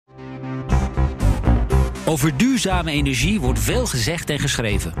Over duurzame energie wordt veel gezegd en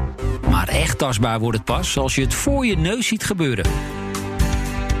geschreven. Maar echt tastbaar wordt het pas als je het voor je neus ziet gebeuren.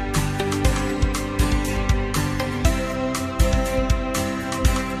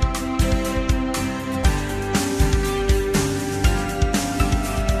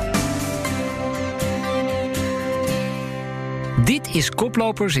 Dit is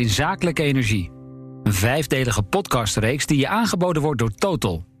Koplopers in Zakelijke Energie. Een 5-delige podcastreeks die je aangeboden wordt door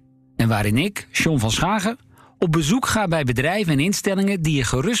Total. En waarin ik, John van Schagen, op bezoek ga bij bedrijven en instellingen die je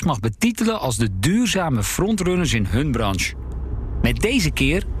gerust mag betitelen als de duurzame frontrunners in hun branche. Met deze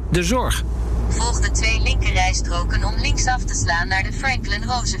keer de zorg. Volg de 2 linkerrijstroken om linksaf te slaan naar de Franklin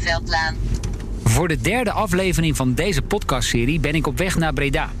Rooseveltlaan. Voor de 3e aflevering van deze podcastserie ben ik op weg naar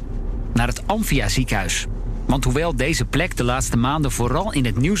Breda. Naar het Amphia ziekenhuis. Want hoewel deze plek de laatste maanden vooral in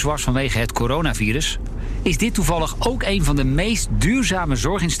het nieuws was vanwege het coronavirus, is dit toevallig ook een van de meest duurzame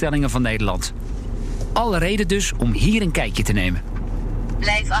zorginstellingen van Nederland. Alle reden dus om hier een kijkje te nemen.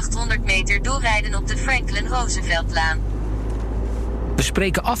 Blijf 800 meter doorrijden op de Franklin Rooseveltlaan. We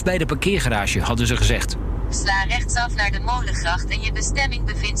spreken af bij de parkeergarage, hadden ze gezegd. Sla rechtsaf naar de Molengracht en je bestemming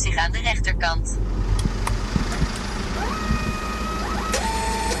bevindt zich aan de rechterkant.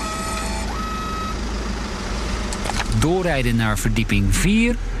 Doorrijden naar verdieping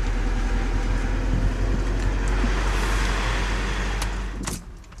 4.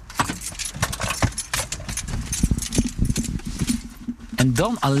 En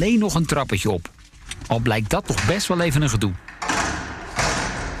dan alleen nog een trappetje op. Al blijkt dat toch best wel even een gedoe.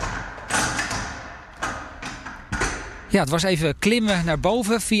 Ja, het was even klimmen naar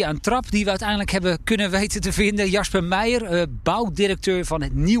boven via een trap die we uiteindelijk hebben kunnen weten te vinden. Jasper Meijer, bouwdirecteur van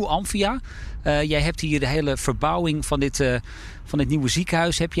het Nieuw Amphia. Jij hebt hier de hele verbouwing van dit nieuwe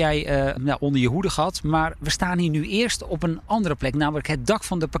ziekenhuis heb jij onder je hoede gehad. Maar we staan hier nu eerst op een andere plek, namelijk het dak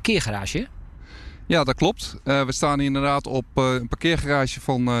van de parkeergarage. Ja, dat klopt. We staan hier inderdaad op een parkeergarage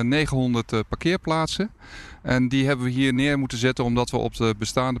van 900 parkeerplaatsen. En die hebben we hier neer moeten zetten omdat we op de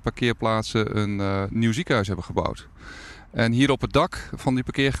bestaande parkeerplaatsen een nieuw ziekenhuis hebben gebouwd. En hier op het dak van die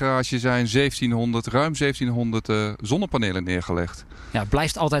parkeergarage zijn ruim 1700 zonnepanelen neergelegd. Ja, het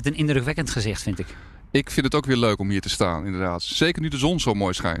blijft altijd een indrukwekkend gezicht, vind ik. Ik vind het ook weer leuk om hier te staan, inderdaad. Zeker nu de zon zo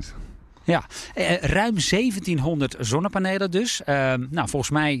mooi schijnt. Ja, ruim 1700 zonnepanelen dus. Volgens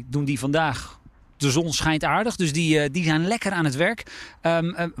mij doen die vandaag... De zon schijnt aardig, dus die zijn lekker aan het werk.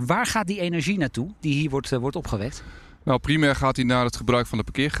 Waar gaat die energie naartoe die hier wordt opgewekt? Nou, primair gaat die naar het gebruik van de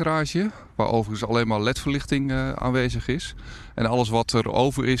parkeergarage. Waar overigens alleen maar LED-verlichting aanwezig is. En alles wat er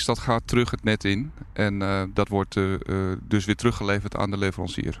over is, dat gaat terug het net in. En dat wordt dus weer teruggeleverd aan de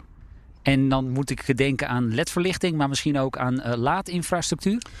leverancier. En dan moet ik denken aan LED-verlichting, maar misschien ook aan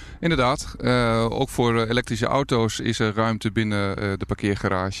laadinfrastructuur? Inderdaad. Ook voor elektrische auto's is er ruimte binnen de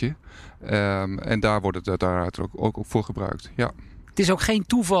parkeergarage. En daar wordt het uiteraard ook voor gebruikt. Ja. Het is ook geen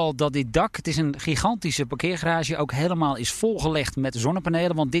toeval dat dit dak, het is een gigantische parkeergarage, ook helemaal is volgelegd met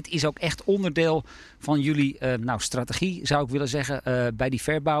zonnepanelen. Want dit is ook echt onderdeel van jullie strategie, zou ik willen zeggen, bij die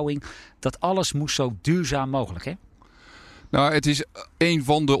verbouwing. Dat alles moest zo duurzaam mogelijk, hè? Nou, het is één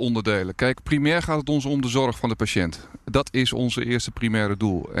van de onderdelen. Kijk, primair gaat het ons om de zorg van de patiënt. Dat is onze eerste primaire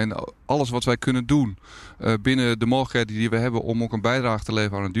doel. En alles wat wij kunnen doen binnen de mogelijkheden die we hebben om ook een bijdrage te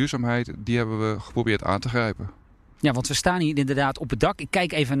leveren aan de duurzaamheid, die hebben we geprobeerd aan te grijpen. Ja, want we staan hier inderdaad op het dak. Ik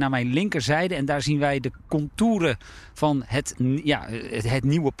kijk even naar mijn linkerzijde en daar zien wij de contouren van het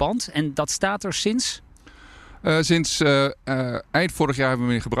nieuwe pand. En dat staat er sinds... Sinds eind vorig jaar hebben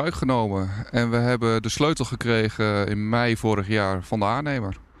we hem in gebruik genomen. En we hebben de sleutel gekregen in mei vorig jaar van de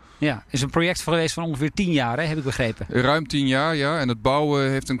aannemer. Ja, het is een project geweest van ongeveer 10 jaar, hè, heb ik begrepen. Ruim 10 jaar, ja. En het bouwen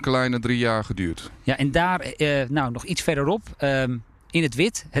heeft een kleine 3 jaar geduurd. Ja, en daar nog iets verderop, in het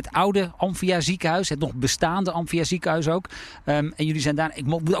wit, het oude Amphia ziekenhuis. Het nog bestaande Amphia ziekenhuis ook. En jullie zijn daar, ik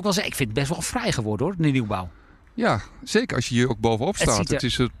moet ook wel zeggen, ik vind het best wel fraai geworden hoor, de nieuwbouw. Ja, zeker als je hier ook bovenop staat. Het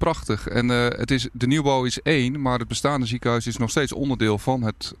is prachtig. En de nieuwbouw is 1, maar het bestaande ziekenhuis is nog steeds onderdeel van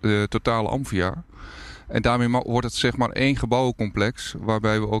het totale Amphia. En daarmee wordt het zeg maar 1 gebouwencomplex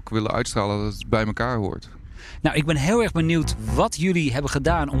waarbij we ook willen uitstralen dat het bij elkaar hoort. Nou, ik ben heel erg benieuwd wat jullie hebben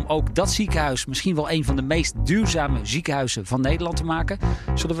gedaan om ook dat ziekenhuis misschien wel een van de meest duurzame ziekenhuizen van Nederland te maken.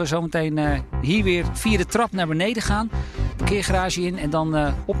 Zullen we zometeen hier weer via de trap naar beneden gaan, parkeergarage in en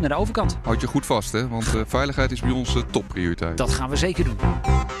dan op naar de overkant. Houd je goed vast, hè? Want veiligheid is bij ons topprioriteit. Dat gaan we zeker doen.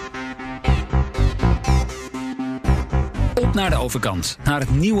 Op naar de overkant, naar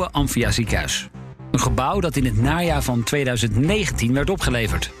het nieuwe Amphia ziekenhuis. Een gebouw dat in het najaar van 2019 werd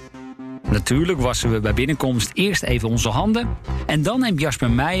opgeleverd. Natuurlijk wassen we bij binnenkomst eerst even onze handen. En dan neemt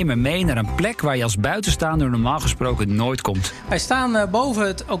Jasper Meijer me mee naar een plek waar je als buitenstaander normaal gesproken nooit komt. Wij staan boven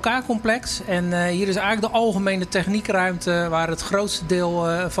het OK-complex. En hier is eigenlijk de algemene techniekruimte waar het grootste deel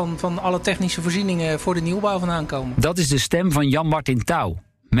van alle technische voorzieningen voor de nieuwbouw vandaan komen. Dat is de stem van Jan-Martin Touw,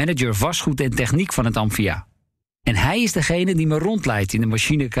 manager vastgoed en techniek van het Amphia. En hij is degene die me rondleidt in de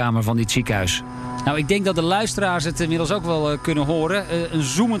machinekamer van dit ziekenhuis. Nou, ik denk dat de luisteraars het inmiddels ook wel kunnen horen. Een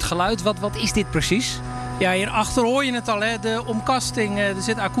zoemend geluid. Wat is dit precies? Ja, hierachter hoor je het al, hè? De omkasting. Er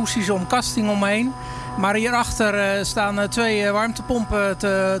zit akoestische omkasting omheen. Maar hierachter staan 2 warmtepompen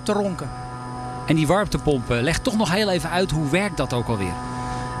te ronken. En die warmtepompen, leg toch nog heel even uit hoe werkt dat ook alweer?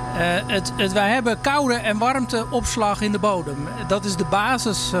 Wij hebben koude en warmteopslag in de bodem. Dat is de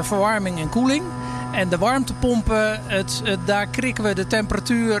basis verwarming en koeling. En de warmtepompen, daar krikken we de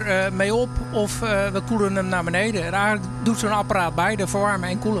temperatuur mee op of we koelen hem naar beneden. En eigenlijk doet zo'n apparaat beide verwarmen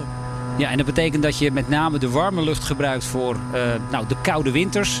en koelen. Ja, en dat betekent dat je met name de warme lucht gebruikt voor de koude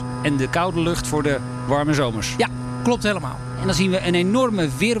winters en de koude lucht voor de warme zomers. Ja, klopt helemaal. En dan zien we een enorme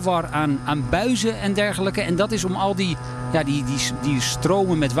wirwar aan buizen en dergelijke. En dat is om al die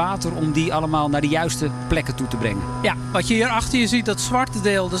stromen met water, om die allemaal naar de juiste plekken toe te brengen. Ja, wat je hier achter je ziet, dat zwarte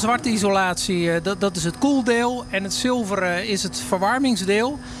deel, de zwarte isolatie, dat is het koeldeel. En het zilveren is het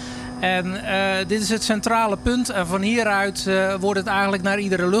verwarmingsdeel. En dit is het centrale punt. En van hieruit wordt het eigenlijk naar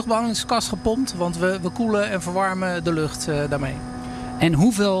iedere luchtbehandelingskast gepompt. Want we koelen en verwarmen de lucht daarmee. En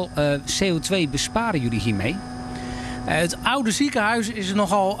hoeveel CO2 besparen jullie hiermee? Het oude ziekenhuis is een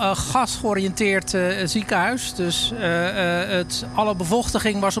nogal gasgeoriënteerd ziekenhuis. Dus alle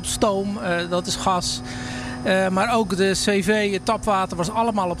bevochtiging was op stoom, dat is gas. Maar ook de CV, het tapwater was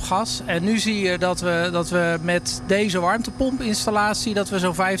allemaal op gas. En nu zie je dat we met deze warmtepompinstallatie dat we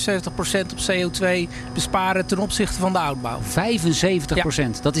zo'n 75% op CO2 besparen ten opzichte van de oudbouw. 75%, ja.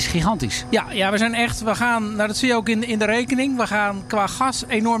 Dat is gigantisch. Ja, we gaan, dat zie je ook in de rekening. We gaan qua gas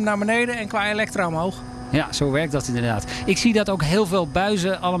enorm naar beneden en qua elektra omhoog. Ja, zo werkt dat inderdaad. Ik zie dat ook heel veel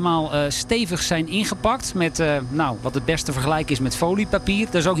buizen allemaal stevig zijn ingepakt. Met wat het beste vergelijk is met foliepapier.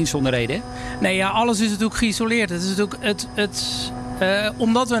 Dat is ook niet zonder reden, hè? Nee, ja, alles is natuurlijk geïsoleerd. Het is natuurlijk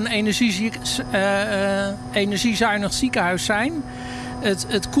omdat we een energiezuinig ziekenhuis zijn,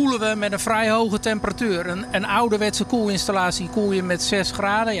 het koelen we met een vrij hoge temperatuur. Een ouderwetse koelinstallatie koel je met 6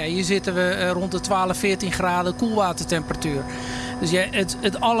 graden. Ja, hier zitten we rond de 12, 14 graden koelwatertemperatuur. Dus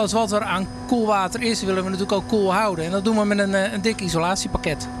alles wat er aan koelwater is, willen we natuurlijk ook koel houden. En dat doen we met een dik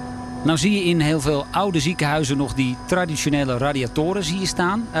isolatiepakket. Nou zie je in heel veel oude ziekenhuizen nog die traditionele radiatoren zie je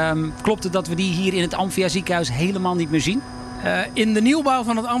staan. Klopt het dat we die hier in het Amphia ziekenhuis helemaal niet meer zien? In de nieuwbouw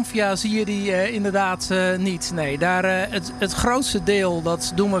van het Amphia zie je die inderdaad niet. Nee, het grootste deel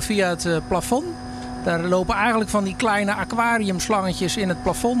dat doen we via het plafond. Daar lopen eigenlijk van die kleine aquariumslangetjes in het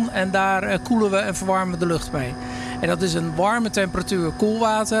plafond. En daar koelen we en verwarmen we de lucht mee. En dat is een warme temperatuur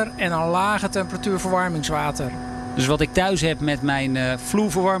koelwater en een lage temperatuur verwarmingswater. Dus wat ik thuis heb met mijn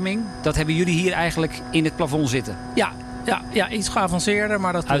vloerverwarming, dat hebben jullie hier eigenlijk in het plafond zitten? Ja, iets geavanceerder,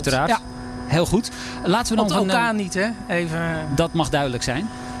 maar dat klopt. Uiteraard. Ja. Heel goed. Laten we dan op elkaar niet, hè? Even. Dat mag duidelijk zijn.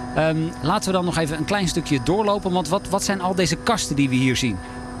 Laten we dan nog even een klein stukje doorlopen. Want wat zijn al deze kasten die we hier zien?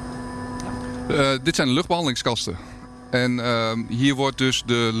 Dit zijn luchtbehandelingskasten. En hier wordt dus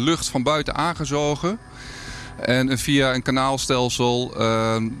de lucht van buiten aangezogen. En via een kanaalstelsel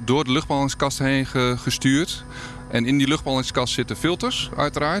door de luchtbehandelingskast heen gestuurd. En in die luchtbehandelingskast zitten filters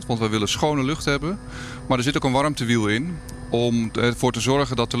uiteraard. Want we willen schone lucht hebben. Maar er zit ook een warmtewiel in. Om ervoor te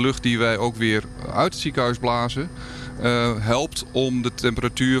zorgen dat de lucht die wij ook weer uit het ziekenhuis blazen helpt om de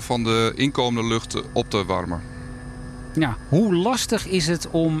temperatuur van de inkomende lucht op te warmen. Ja, hoe lastig is het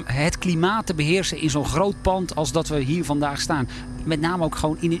om het klimaat te beheersen in zo'n groot pand als dat we hier vandaag staan? Met name ook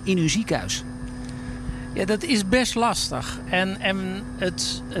gewoon in uw ziekenhuis. Ja, dat is best lastig. En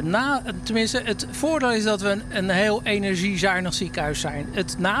het voordeel is dat we een heel energiezuinig ziekenhuis zijn.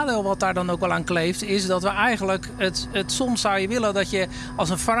 Het nadeel wat daar dan ook wel aan kleeft is dat we eigenlijk soms zou je willen dat je als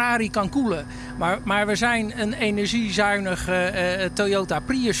een Ferrari kan koelen. Maar we zijn een energiezuinig Toyota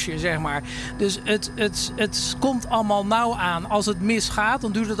Priusje, zeg maar. Dus het komt allemaal nauw aan. Als het misgaat,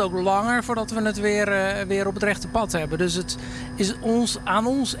 dan duurt het ook langer voordat we het weer op het rechte pad hebben. Dus het is aan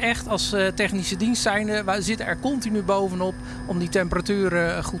ons echt als technische dienst zijnde. We zitten er continu bovenop om die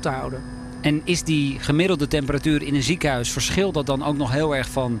temperatuur goed te houden. En is die gemiddelde temperatuur in een ziekenhuis, verschilt dat dan ook nog heel erg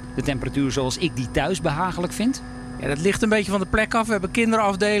van de temperatuur zoals ik die thuis behagelijk vind? Ja, dat ligt een beetje van de plek af. We hebben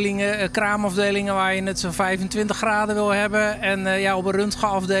kinderafdelingen, kraamafdelingen waar je het zo'n 25 graden wil hebben. En op een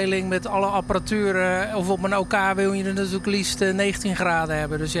röntgenafdeling met alle apparatuur of op een OK wil je het natuurlijk liefst 19 graden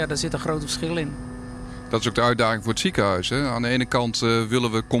hebben. Dus ja, daar zit een groot verschil in. Dat is ook de uitdaging voor het ziekenhuis. Hè. Aan de ene kant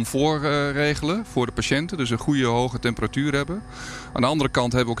willen we comfort regelen voor de patiënten. Dus een goede hoge temperatuur hebben. Aan de andere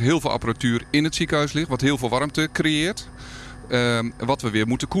kant hebben we ook heel veel apparatuur in het ziekenhuis liggen. Wat heel veel warmte creëert. Wat we weer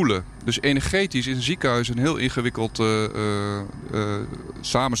moeten koelen. Dus energetisch is een ziekenhuis een heel ingewikkeld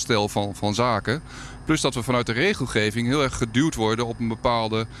samenstel van zaken. Plus dat we vanuit de regelgeving heel erg geduwd worden op een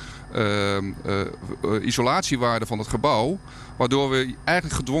bepaalde isolatiewaarde van het gebouw. Waardoor we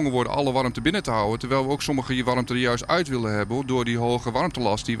eigenlijk gedwongen worden alle warmte binnen te houden. Terwijl we ook sommige warmte er juist uit willen hebben door die hoge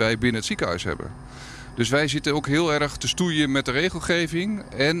warmtelast die wij binnen het ziekenhuis hebben. Dus wij zitten ook heel erg te stoeien met de regelgeving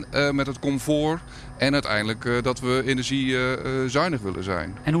en met het comfort. En uiteindelijk dat we energiezuinig willen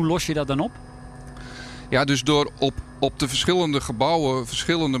zijn. En hoe los je dat dan op? Ja, dus door op de verschillende gebouwen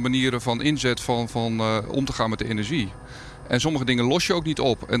verschillende manieren van inzet om te gaan met de energie. En sommige dingen los je ook niet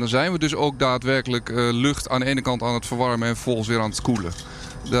op. En dan zijn we dus ook daadwerkelijk lucht aan de ene kant aan het verwarmen en vervolgens weer aan het koelen.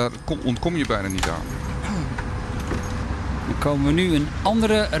 Daar ontkom je bijna niet aan. Dan komen we nu een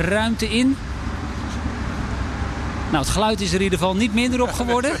andere ruimte in. Nou, het geluid is er in ieder geval niet minder op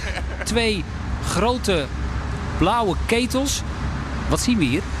geworden. 2 grote blauwe ketels. Wat zien we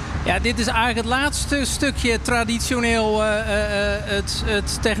hier? Ja, dit is eigenlijk het laatste stukje traditioneel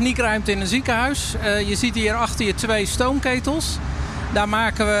het techniekruimte in een ziekenhuis. Je ziet hier achter je 2 stoomketels. Daar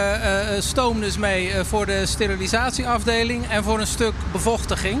maken we stoom dus mee voor de sterilisatieafdeling en voor een stuk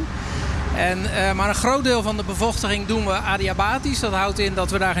bevochtiging. Maar een groot deel van de bevochtiging doen we adiabatisch. Dat houdt in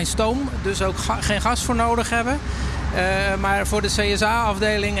dat we daar geen stoom, dus ook geen gas voor nodig hebben. Maar voor de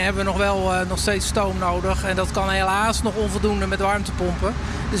CSA-afdeling hebben we nog steeds stoom nodig. En dat kan helaas nog onvoldoende met warmtepompen.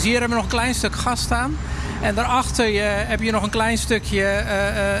 Dus hier hebben we nog een klein stuk gas staan. En daarachter heb je nog een klein stukje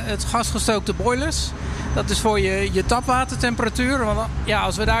het gasgestookte boilers. Dat is voor je tapwatertemperatuur. Want ja,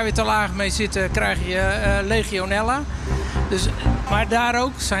 als we daar weer te laag mee zitten, krijg je legionella. Dus, maar daar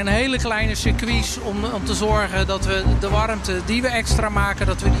ook zijn hele kleine circuits om te zorgen dat we de warmte die we extra maken,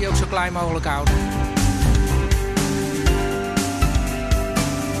 dat we die ook zo klein mogelijk houden.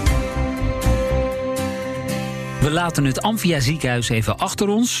 We laten het Amphia ziekenhuis even achter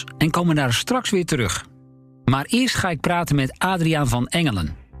ons en komen daar straks weer terug. Maar eerst ga ik praten met Adriaan van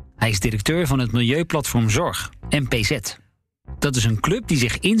Engelen. Hij is directeur van het Milieuplatform Zorg, MPZ. Dat is een club die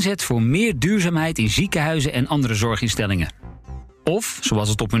zich inzet voor meer duurzaamheid in ziekenhuizen en andere zorginstellingen. Of, zoals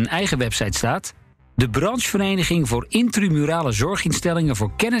het op hun eigen website staat, de branchevereniging voor intramurale zorginstellingen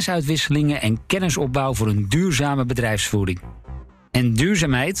voor kennisuitwisselingen en kennisopbouw voor een duurzame bedrijfsvoering. En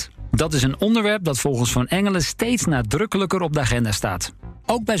duurzaamheid, dat is een onderwerp dat volgens Van Engelen steeds nadrukkelijker op de agenda staat.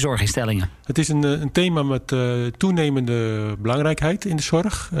 Ook bij zorginstellingen. Het is een thema met toenemende belangrijkheid in de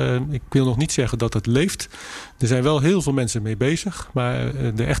zorg. Ik wil nog niet zeggen dat het leeft. Er zijn wel heel veel mensen mee bezig. Maar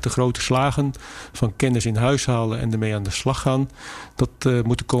de echte grote slagen van kennis in huis halen en ermee aan de slag gaan, dat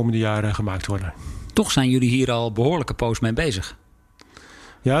moet de komende jaren gemaakt worden. Toch zijn jullie hier al behoorlijke poos mee bezig.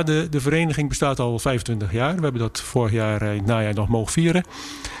 Ja, de vereniging bestaat al 25 jaar. We hebben dat vorig jaar in het najaar nog mogen vieren.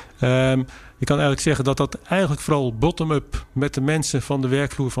 Ik kan eigenlijk zeggen dat dat eigenlijk vooral bottom-up met de mensen van de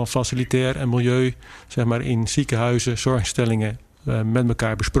werkvloer van facilitair en milieu, zeg maar in ziekenhuizen, zorginstellingen, met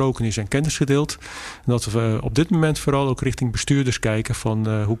elkaar besproken is en kennis gedeeld. En dat we op dit moment vooral ook richting bestuurders kijken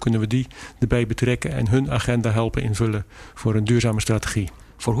van hoe kunnen we die erbij betrekken en hun agenda helpen invullen voor een duurzame strategie.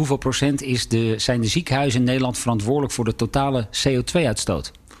 Voor hoeveel procent zijn de ziekenhuizen in Nederland verantwoordelijk voor de totale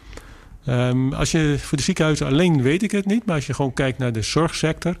CO2-uitstoot? Als je voor de ziekenhuizen alleen weet ik het niet. Maar als je gewoon kijkt naar de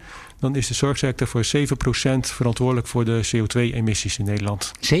zorgsector, dan is de zorgsector voor 7% verantwoordelijk voor de CO2-emissies in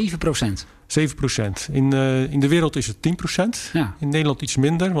Nederland. 7%? 7%. In de wereld is het 10%. Ja. In Nederland iets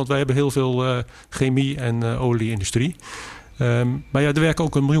minder, want wij hebben heel veel chemie en olie-industrie. Maar ja, er werken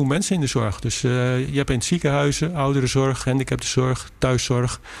ook 1 miljoen mensen in de zorg. Dus je hebt in ziekenhuizen, ouderenzorg, gehandicaptenzorg,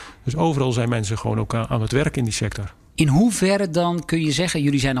 thuiszorg. Dus overal zijn mensen gewoon ook aan het werk in die sector. In hoeverre dan kun je zeggen,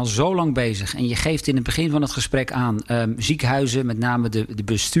 jullie zijn al zo lang bezig en je geeft in het begin van het gesprek aan, ziekenhuizen, met name de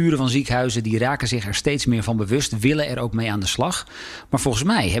besturen van ziekenhuizen, die raken zich er steeds meer van bewust, willen er ook mee aan de slag. Maar volgens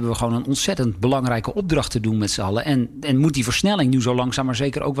mij hebben we gewoon een ontzettend belangrijke opdracht te doen met z'n allen en moet die versnelling nu zo langzaam maar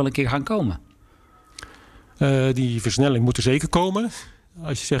zeker ook wel een keer gaan komen? Die versnelling moet er zeker komen.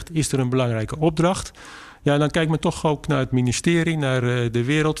 Als je zegt, is er een belangrijke opdracht? Ja, dan kijkt men toch ook naar het ministerie, naar de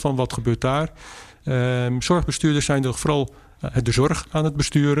wereld van wat gebeurt daar. Zorgbestuurders zijn toch vooral de zorg aan het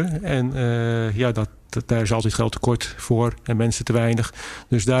besturen. En daar is altijd geld tekort voor en mensen te weinig.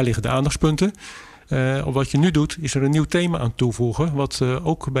 Dus daar liggen de aandachtspunten. Op wat je nu doet, is er een nieuw thema aan toevoegen. Wat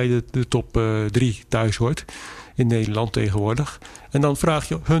ook bij de top 3 thuis hoort in Nederland tegenwoordig. En dan vraag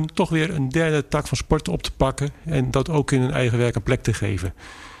je hun toch weer een derde tak van sport op te pakken. En dat ook in hun eigen werk een plek te geven.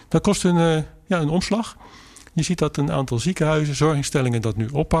 Dat kost een omslag. Je ziet dat een aantal ziekenhuizen, zorginstellingen dat nu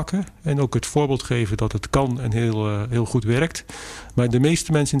oppakken. En ook het voorbeeld geven dat het kan en heel goed werkt. Maar de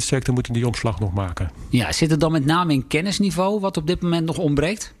meeste mensen in de sector moeten die omslag nog maken. Ja, zit het dan met name in kennisniveau wat op dit moment nog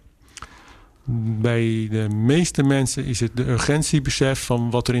ontbreekt? Bij de meeste mensen is het de urgentiebesef van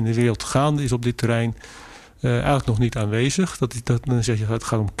wat er in de wereld gaande is op dit terrein eigenlijk nog niet aanwezig. Dan zeg je, het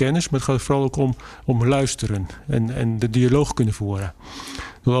gaat om kennis, maar het gaat vooral ook om luisteren en de dialoog kunnen voeren.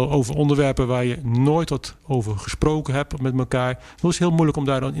 Over onderwerpen waar je nooit wat over gesproken hebt met elkaar. Het is heel moeilijk om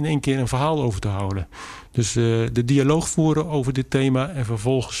daar dan in één keer een verhaal over te houden. Dus de dialoog voeren over dit thema en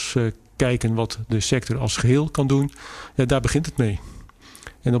vervolgens kijken wat de sector als geheel kan doen. Ja, daar begint het mee.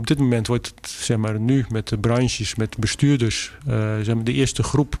 En op dit moment wordt het, zeg maar, nu met de branches, met bestuurders, zeg maar de eerste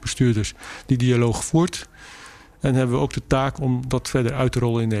groep bestuurders die dialoog voert. En hebben we ook de taak om dat verder uit te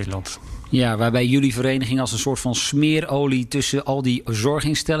rollen in Nederland. Ja, waarbij jullie vereniging als een soort van smeerolie tussen al die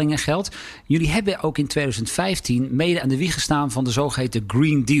zorginstellingen geldt. Jullie hebben ook in 2015 mede aan de wieg gestaan van de zogeheten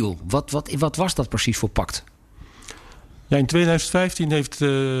Green Deal. Wat was dat precies voor pact? Ja, in 2015 heeft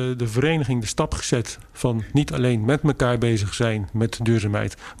de vereniging de stap gezet van niet alleen met elkaar bezig zijn met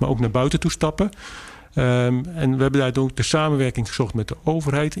duurzaamheid, maar ook naar buiten toe stappen. En we hebben daar ook de samenwerking gezocht met de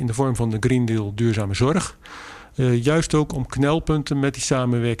overheid in de vorm van de Green Deal duurzame zorg. Juist ook om knelpunten met die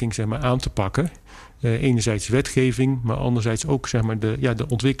samenwerking, zeg maar, aan te pakken. Enerzijds wetgeving, maar anderzijds ook, zeg maar, de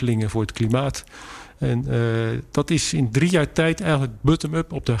ontwikkelingen voor het klimaat. En dat is in 3 jaar tijd eigenlijk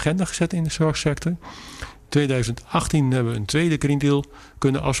bottom-up op de agenda gezet in de zorgsector. In 2018 hebben we een tweede Green Deal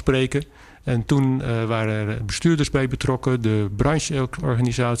kunnen afspreken. En toen waren er bestuurders bij betrokken, de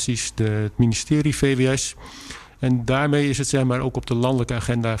brancheorganisaties, het ministerie VWS. En daarmee is het, zeg maar, ook op de landelijke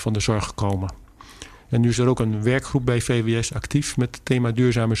agenda van de zorg gekomen. En nu is er ook een werkgroep bij VWS actief met het thema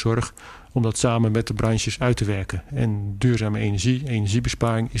duurzame zorg, om dat samen met de branches uit te werken. En duurzame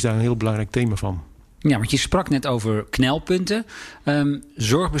energiebesparing is daar een heel belangrijk thema van. Ja, want je sprak net over knelpunten.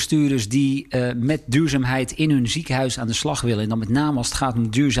 Zorgbestuurders die met duurzaamheid in hun ziekenhuis aan de slag willen. En dan met name als het gaat om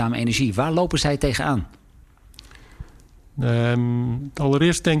duurzame energie. Waar lopen zij tegenaan?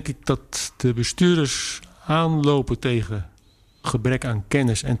 Allereerst denk ik dat de bestuurders aanlopen tegen gebrek aan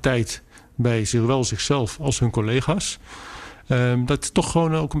kennis en tijd bij zowel zichzelf als hun collega's. Dat is toch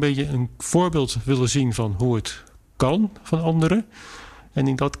gewoon ook een beetje een voorbeeld willen zien van hoe het kan van anderen. En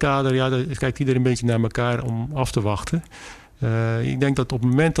in dat kader, ja, daar kijkt iedereen een beetje naar elkaar om af te wachten. Ik denk dat op het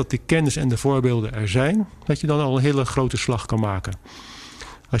moment dat die kennis en de voorbeelden er zijn, dat je dan al een hele grote slag kan maken.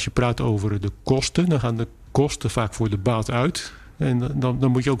 Als je praat over de kosten, dan gaan de kosten vaak voor de baat uit. En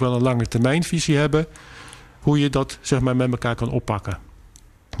dan moet je ook wel een langetermijnvisie hebben hoe je dat, zeg maar, met elkaar kan oppakken.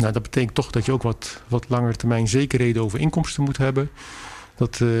 Nou, dat betekent toch dat je ook wat langetermijn zekerheden over inkomsten moet hebben.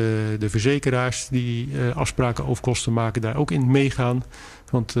 Dat de verzekeraars die afspraken over kosten maken daar ook in meegaan.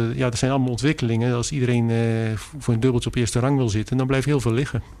 Want dat zijn allemaal ontwikkelingen. Als iedereen voor een dubbeltje op eerste rang wil zitten, dan blijft heel veel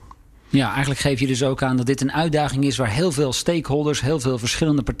liggen. Ja, eigenlijk geef je dus ook aan dat dit een uitdaging is waar heel veel stakeholders, heel veel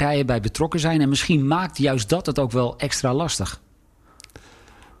verschillende partijen bij betrokken zijn. En misschien maakt juist dat het ook wel extra lastig.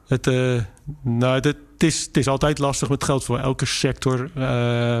 Het is altijd lastig, maar het geldt voor elke sector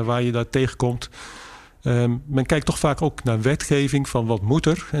waar je daar tegenkomt. Men kijkt toch vaak ook naar wetgeving van wat moet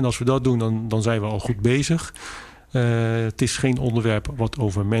er. En als we dat doen, dan zijn we al goed bezig. Het is geen onderwerp wat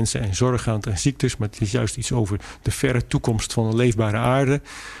over mensen en zorg gaat en ziektes, maar het is juist iets over de verre toekomst van een leefbare aarde.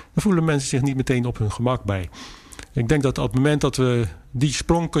 Daar voelen mensen zich niet meteen op hun gemak bij. Ik denk dat op het moment dat we die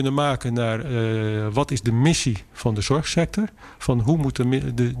sprong kunnen maken naar wat is de missie van de zorgsector, van hoe moet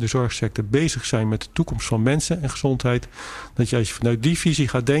de zorgsector bezig zijn met de toekomst van mensen en gezondheid, dat je als je vanuit die visie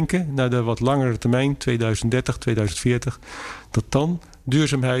gaat denken naar de wat langere termijn, 2030, 2040, dat dan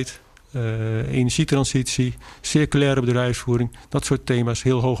duurzaamheid, energietransitie, circulaire bedrijfsvoering, dat soort thema's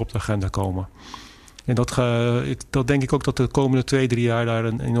heel hoog op de agenda komen. En dat denk ik ook dat de komende 2-3 jaar daar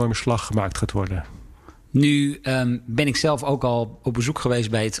een enorme slag gemaakt gaat worden. Nu ben ik zelf ook al op bezoek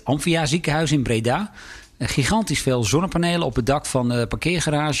geweest bij het Amphia ziekenhuis in Breda. Gigantisch veel zonnepanelen op het dak van de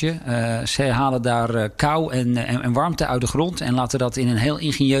parkeergarage. Ze halen daar kou en warmte uit de grond en laten dat in een heel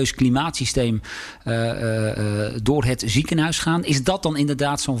ingenieus klimaatsysteem door het ziekenhuis gaan. Is dat dan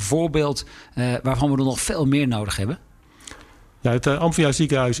inderdaad zo'n voorbeeld waarvan we er nog veel meer nodig hebben? Ja, het Amphia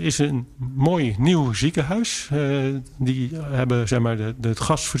ziekenhuis is een mooi nieuw ziekenhuis. Die hebben, zeg maar, de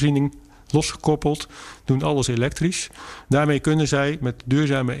gasvoorziening losgekoppeld, doen alles elektrisch. Daarmee kunnen zij met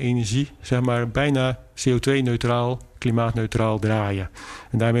duurzame energie, zeg maar, bijna CO2-neutraal, klimaatneutraal draaien.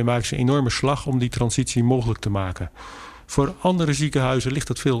 En daarmee maken ze een enorme slag om die transitie mogelijk te maken. Voor andere ziekenhuizen ligt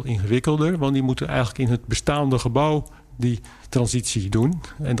dat veel ingewikkelder, want die moeten eigenlijk in het bestaande gebouw die transitie doen.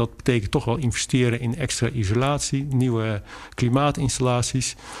 En dat betekent toch wel investeren in extra isolatie, nieuwe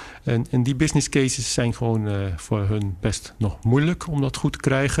klimaatinstallaties. En die business cases zijn gewoon voor hun best nog moeilijk om dat goed te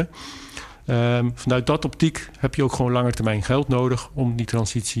krijgen. Vanuit dat optiek heb je ook gewoon langetermijn geld nodig om die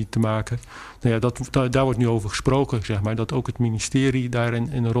transitie te maken. Nou ja, daar wordt nu over gesproken, zeg maar, dat ook het ministerie daarin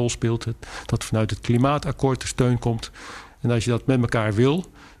een rol speelt. Dat vanuit het klimaatakkoord de steun komt. En als je dat met elkaar wil,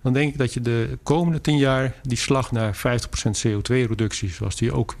 dan denk ik dat je de komende 10 jaar die slag naar 50% CO2-reductie, zoals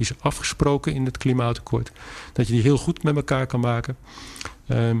die ook is afgesproken in het klimaatakkoord, dat je die heel goed met elkaar kan maken.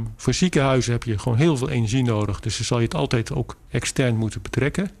 Voor ziekenhuizen heb je gewoon heel veel energie nodig. Dus dan zal je het altijd ook extern moeten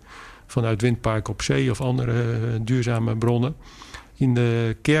betrekken. Vanuit windparken op zee of andere duurzame bronnen. In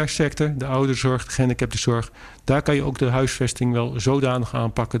de care sector, de ouderenzorg, de gehandicaptenzorg, daar kan je ook de huisvesting wel zodanig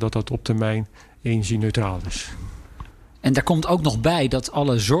aanpakken dat dat op termijn energie-neutraal is. En daar komt ook nog bij dat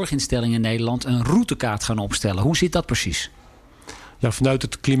alle zorginstellingen in Nederland een routekaart gaan opstellen. Hoe zit dat precies? Ja, vanuit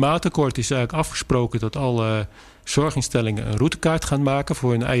het klimaatakkoord is eigenlijk afgesproken dat alle zorginstellingen een routekaart gaan maken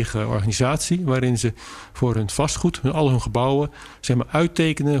voor hun eigen organisatie, waarin ze voor hun vastgoed, al hun gebouwen, zeg maar,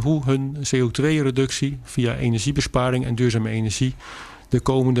 uittekenen hoe hun CO2-reductie via energiebesparing en duurzame energie de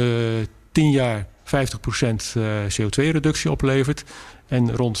komende 10 jaar 50% CO2-reductie oplevert.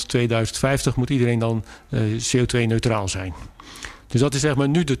 En rond 2050 moet iedereen dan CO2-neutraal zijn. Dus dat is zeg maar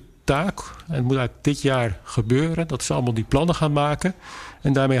nu de taak. En het moet eigenlijk dit jaar gebeuren. Dat ze allemaal die plannen gaan maken.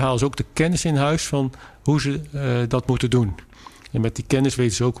 En daarmee halen ze ook de kennis in huis van hoe ze dat moeten doen. En met die kennis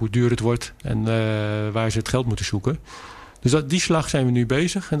weten ze ook hoe duur het wordt en waar ze het geld moeten zoeken. Dus die slag zijn we nu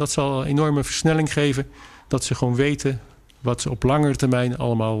bezig. En dat zal een enorme versnelling geven. Dat ze gewoon weten wat ze op langere termijn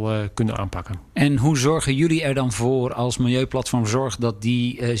allemaal kunnen aanpakken. En hoe zorgen jullie er dan voor als Milieuplatform Zorg dat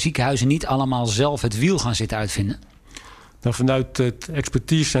die ziekenhuizen niet allemaal zelf het wiel gaan zitten uitvinden? Nou, vanuit het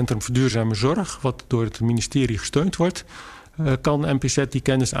expertisecentrum voor duurzame zorg, wat door het ministerie gesteund wordt, kan NPZ die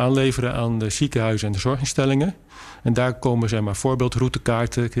kennis aanleveren aan de ziekenhuizen en de zorginstellingen. En daar komen zeg maar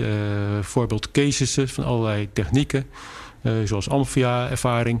voorbeeldroutekaarten, voorbeeldcases van allerlei technieken, zoals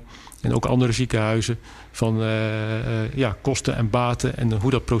Amphia-ervaring en ook andere ziekenhuizen van kosten en baten en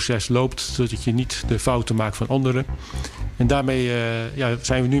hoe dat proces loopt, zodat je niet de fouten maakt van anderen. En daarmee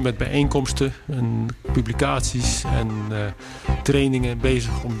zijn we nu met bijeenkomsten en publicaties en trainingen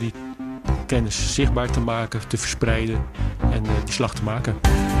bezig om die kennis zichtbaar te maken, te verspreiden en die slag te maken.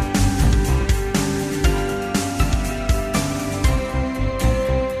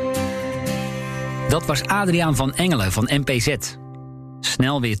 Dat was Adriaan van Engelen van NPZ.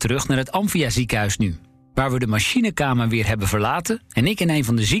 Snel weer terug naar het Amphia ziekenhuis nu, waar we de machinekamer weer hebben verlaten en ik in een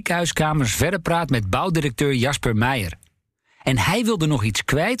van de ziekenhuiskamers verder praat met bouwdirecteur Jasper Meijer. En hij wilde nog iets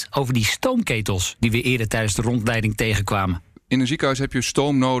kwijt over die stoomketels die we eerder tijdens de rondleiding tegenkwamen. In een ziekenhuis heb je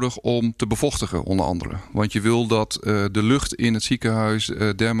stoom nodig om te bevochtigen, onder andere. Want je wil dat de lucht in het ziekenhuis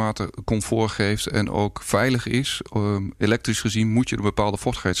dermate comfort geeft en ook veilig is. Elektrisch gezien moet je een bepaalde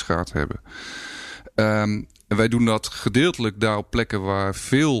vochtigheidsgraad hebben. En wij doen dat gedeeltelijk daar op plekken waar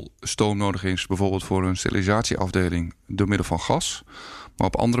veel stoom nodig is. Bijvoorbeeld voor een sterilisatieafdeling door middel van gas. Maar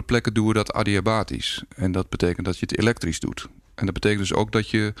op andere plekken doen we dat adiabatisch. En dat betekent dat je het elektrisch doet. En dat betekent dus ook dat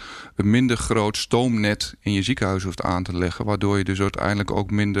je een minder groot stoomnet in je ziekenhuis hoeft aan te leggen. Waardoor je dus uiteindelijk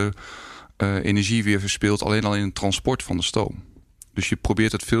ook minder energie weer verspilt. Alleen al in het transport van de stoom. Dus je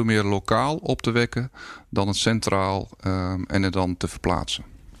probeert het veel meer lokaal op te wekken dan het centraal en het dan te verplaatsen.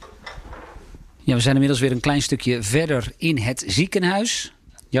 Ja, we zijn inmiddels weer een klein stukje verder in het ziekenhuis.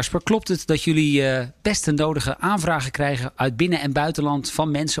 Jasper, klopt het dat jullie best de nodige aanvragen krijgen uit binnen- en buitenland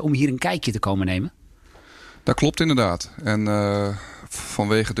van mensen om hier een kijkje te komen nemen? Dat klopt inderdaad. En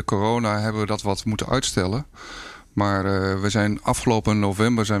vanwege de corona hebben we dat wat moeten uitstellen. Maar we zijn afgelopen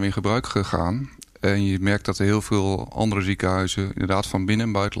november zijn we in gebruik gegaan. En je merkt dat er heel veel andere ziekenhuizen, inderdaad van binnen-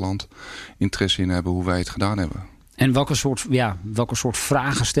 en buitenland, interesse in hebben hoe wij het gedaan hebben. En welke soort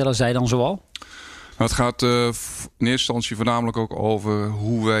vragen stellen zij dan zoal? Nou, het gaat in eerste instantie voornamelijk ook over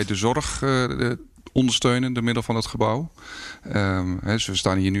hoe wij de zorg ondersteunen door middel van het gebouw. Dus we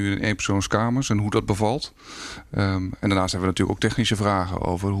staan hier nu in eenpersoonskamers en hoe dat bevalt. En daarnaast hebben we natuurlijk ook technische vragen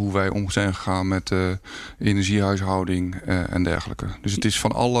over hoe wij om zijn gegaan met energiehuishouding en dergelijke. Dus het is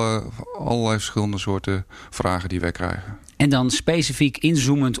van allerlei verschillende soorten vragen die wij krijgen. En dan specifiek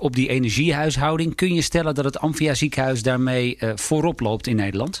inzoomend op die energiehuishouding, kun je stellen dat het Amphia ziekenhuis daarmee voorop loopt in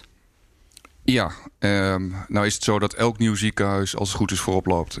Nederland? Ja, nou is het zo dat elk nieuw ziekenhuis als het goed is voorop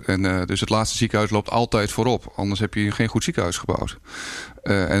loopt. En dus het laatste ziekenhuis loopt altijd voorop. Anders heb je geen goed ziekenhuis gebouwd.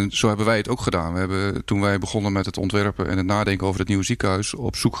 En zo hebben wij het ook gedaan. We hebben, toen wij begonnen met het ontwerpen en het nadenken over het nieuwe ziekenhuis,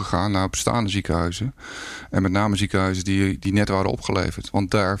 op zoek gegaan naar bestaande ziekenhuizen. En met name ziekenhuizen die net waren opgeleverd.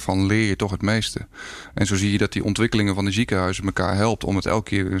 Want daarvan leer je toch het meeste. En zo zie je dat die ontwikkelingen van de ziekenhuizen elkaar helpt om het elke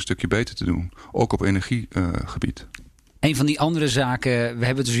keer een stukje beter te doen. Ook op energiegebied. Een van die andere zaken, we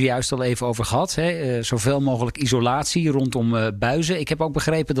hebben het er zojuist al even over gehad. Zoveel mogelijk isolatie rondom buizen. Ik heb ook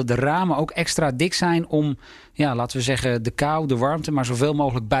begrepen dat de ramen ook extra dik zijn om, ja, laten we zeggen, de kou, de warmte, maar zoveel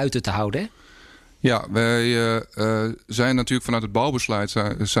mogelijk buiten te houden. Hè? Ja, wij zijn natuurlijk vanuit het bouwbesluit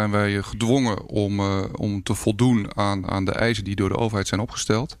zijn wij gedwongen om te voldoen aan de eisen die door de overheid zijn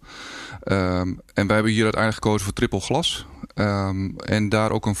opgesteld. En wij hebben hier uiteindelijk gekozen voor triple glas. En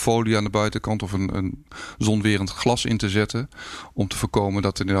daar ook een folie aan de buitenkant of een zonwerend glas in te zetten. Om te voorkomen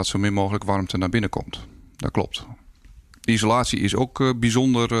dat er inderdaad zo min mogelijk warmte naar binnen komt. Dat klopt. De isolatie is ook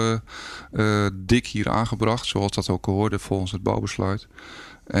bijzonder dik hier aangebracht. Zoals dat ook hoorde volgens het bouwbesluit.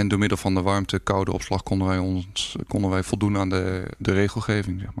 En door middel van de warmte-koude opslag konden wij voldoen aan de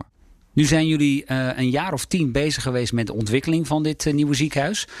regelgeving, zeg maar. Nu zijn jullie een jaar of 10 bezig geweest met de ontwikkeling van dit nieuwe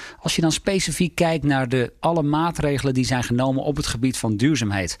ziekenhuis. Als je dan specifiek kijkt naar alle maatregelen die zijn genomen op het gebied van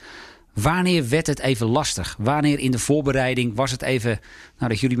duurzaamheid. Wanneer werd het even lastig? Wanneer in de voorbereiding was het even,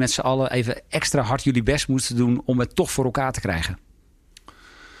 dat jullie met z'n allen even extra hard jullie best moesten doen om het toch voor elkaar te krijgen?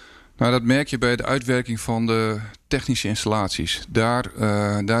 Nou, dat merk je bij de uitwerking van de technische installaties.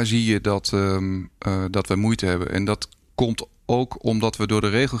 Daar zie je dat we moeite hebben. En dat komt ook omdat we door de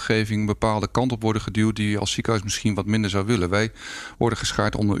regelgeving een bepaalde kant op worden geduwd die je als ziekenhuis misschien wat minder zou willen. Wij worden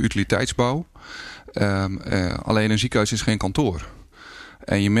geschaard onder utiliteitsbouw. Alleen een ziekenhuis is geen kantoor.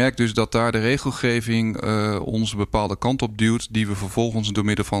 En je merkt dus dat daar de regelgeving ons een bepaalde kant op duwt die we vervolgens door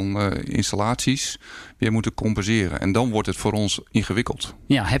middel van installaties weer moeten compenseren. En dan wordt het voor ons ingewikkeld.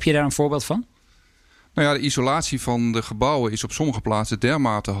 Ja, heb je daar een voorbeeld van? Nou ja, de isolatie van de gebouwen is op sommige plaatsen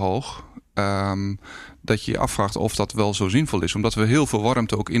dermate hoog dat je je afvraagt of dat wel zo zinvol is. Omdat we heel veel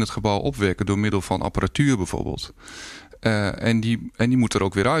warmte ook in het gebouw opwekken door middel van apparatuur bijvoorbeeld. En die moet er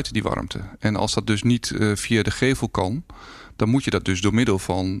ook weer uit, die warmte. En als dat dus niet via de gevel kan, dan moet je dat dus door middel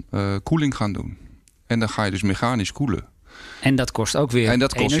van koeling gaan doen. En dan ga je dus mechanisch koelen. En dat kost ook weer energie. En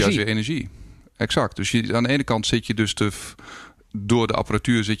dat kost juist weer energie. Exact. Dus aan de ene kant zit je dus door de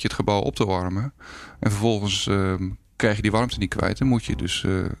apparatuur zit je het gebouw op te warmen. En vervolgens krijg je die warmte niet kwijt. En moet je dus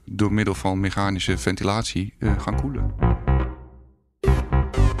door middel van mechanische ventilatie gaan koelen.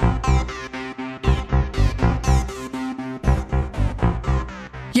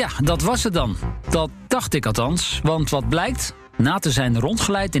 Ja, dat was het dan. Dat dacht ik althans. Want wat blijkt? Na te zijn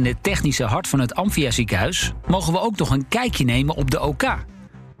rondgeleid in het technische hart van het Amphia ziekenhuis mogen we ook nog een kijkje nemen op de OK.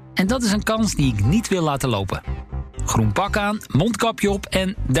 En dat is een kans die ik niet wil laten lopen. Groen pak aan, mondkapje op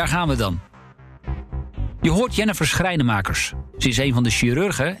en daar gaan we dan. Je hoort Jennifer Schrijnemakers. Ze is een van de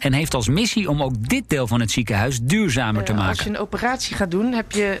chirurgen en heeft als missie om ook dit deel van het ziekenhuis duurzamer te maken. Als je een operatie gaat doen,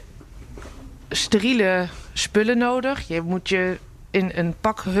 heb je steriele spullen nodig. Je moet je in een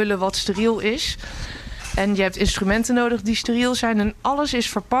pak hullen wat steriel is. En je hebt instrumenten nodig die steriel zijn. En alles is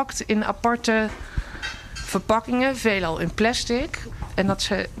verpakt in aparte verpakkingen, veelal in plastic. En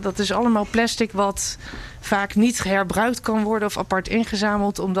dat is allemaal plastic wat vaak niet herbruikt kan worden of apart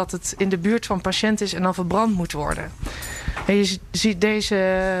ingezameld, omdat het in de buurt van patiënt is en dan verbrand moet worden. En je ziet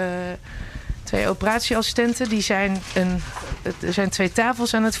deze 2 operatieassistenten, er zijn 2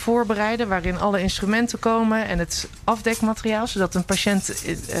 tafels aan het voorbereiden waarin alle instrumenten komen en het afdekmateriaal, zodat een patiënt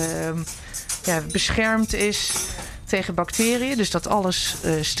beschermd is tegen bacteriën, dus dat alles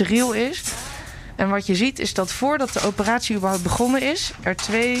steriel is. En wat je ziet is dat voordat de operatie überhaupt begonnen is, er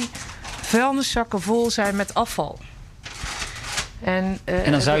 2 vuilniszakken vol zijn met afval. En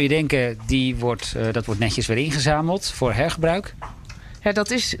dan zou je denken, dat wordt netjes weer ingezameld voor hergebruik. Ja,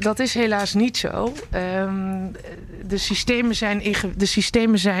 dat is helaas niet zo.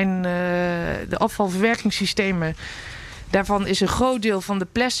 De afvalverwerkingssystemen, daarvan is een groot deel van de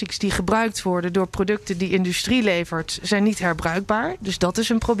plastics die gebruikt worden door producten die industrie levert, zijn niet herbruikbaar. Dus dat is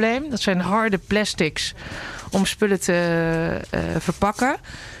een probleem. Dat zijn harde plastics om spullen te verpakken.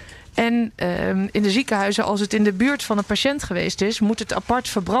 En in de ziekenhuizen, als het in de buurt van een patiënt geweest is, moet het apart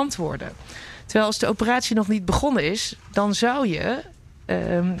verbrand worden. Terwijl als de operatie nog niet begonnen is, dan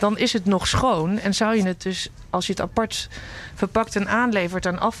is het nog schoon. En zou je het dus, als je het apart verpakt en aanlevert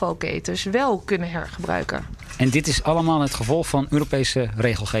aan afvalketens, wel kunnen hergebruiken. En dit is allemaal het gevolg van Europese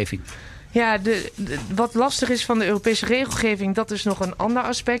regelgeving? Ja, wat lastig is van de Europese regelgeving, dat is nog een ander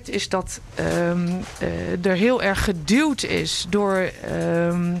aspect, is dat er heel erg geduwd is door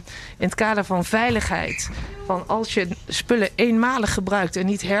in het kader van veiligheid. Van als je spullen eenmalig gebruikt en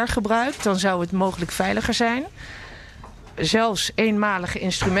niet hergebruikt, dan zou het mogelijk veiliger zijn. Zelfs eenmalige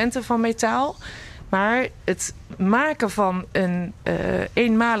instrumenten van metaal. Maar het maken van een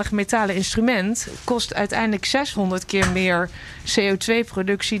eenmalig metalen instrument kost uiteindelijk 600 keer meer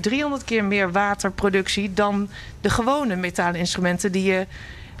CO2-productie, 300 keer meer waterproductie dan de gewone metalen instrumenten die je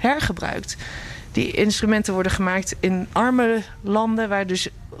hergebruikt. Die instrumenten worden gemaakt in arme landen waar dus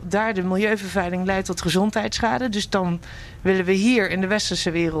daar de milieuvervuiling leidt tot gezondheidsschade. Dus dan willen we hier in de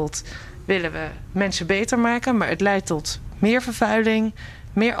westerse wereld mensen beter maken, maar het leidt tot meer vervuiling,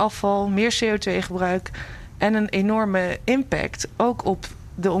 meer afval, meer CO2-gebruik en een enorme impact ook op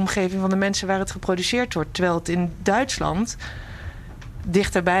de omgeving van de mensen waar het geproduceerd wordt. Terwijl het in Duitsland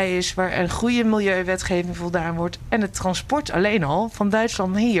dichterbij is, waar een goede milieuwetgeving voldaan wordt. En het transport alleen al van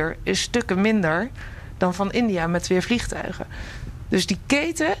Duitsland naar hier is stukken minder dan van India met weer vliegtuigen. Dus die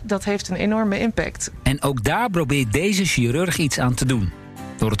keten, dat heeft een enorme impact. En ook daar probeert deze chirurg iets aan te doen.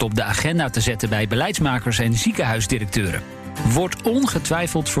 Door het op de agenda te zetten bij beleidsmakers en ziekenhuisdirecteuren. Wordt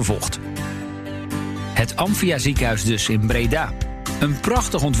ongetwijfeld vervolgd. Het Amphia ziekenhuis dus in Breda. Een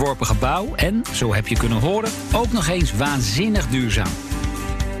prachtig ontworpen gebouw en, zo heb je kunnen horen, ook nog eens waanzinnig duurzaam.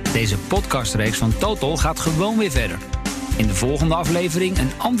 Deze podcastreeks van Total gaat gewoon weer verder. In de volgende aflevering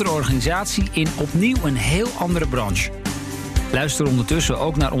een andere organisatie in opnieuw een heel andere branche. Luister ondertussen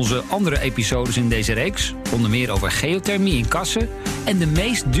ook naar onze andere episodes in deze reeks. Onder meer over geothermie in Kassen en de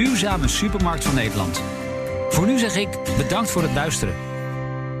meest duurzame supermarkt van Nederland. Voor nu zeg ik bedankt voor het luisteren.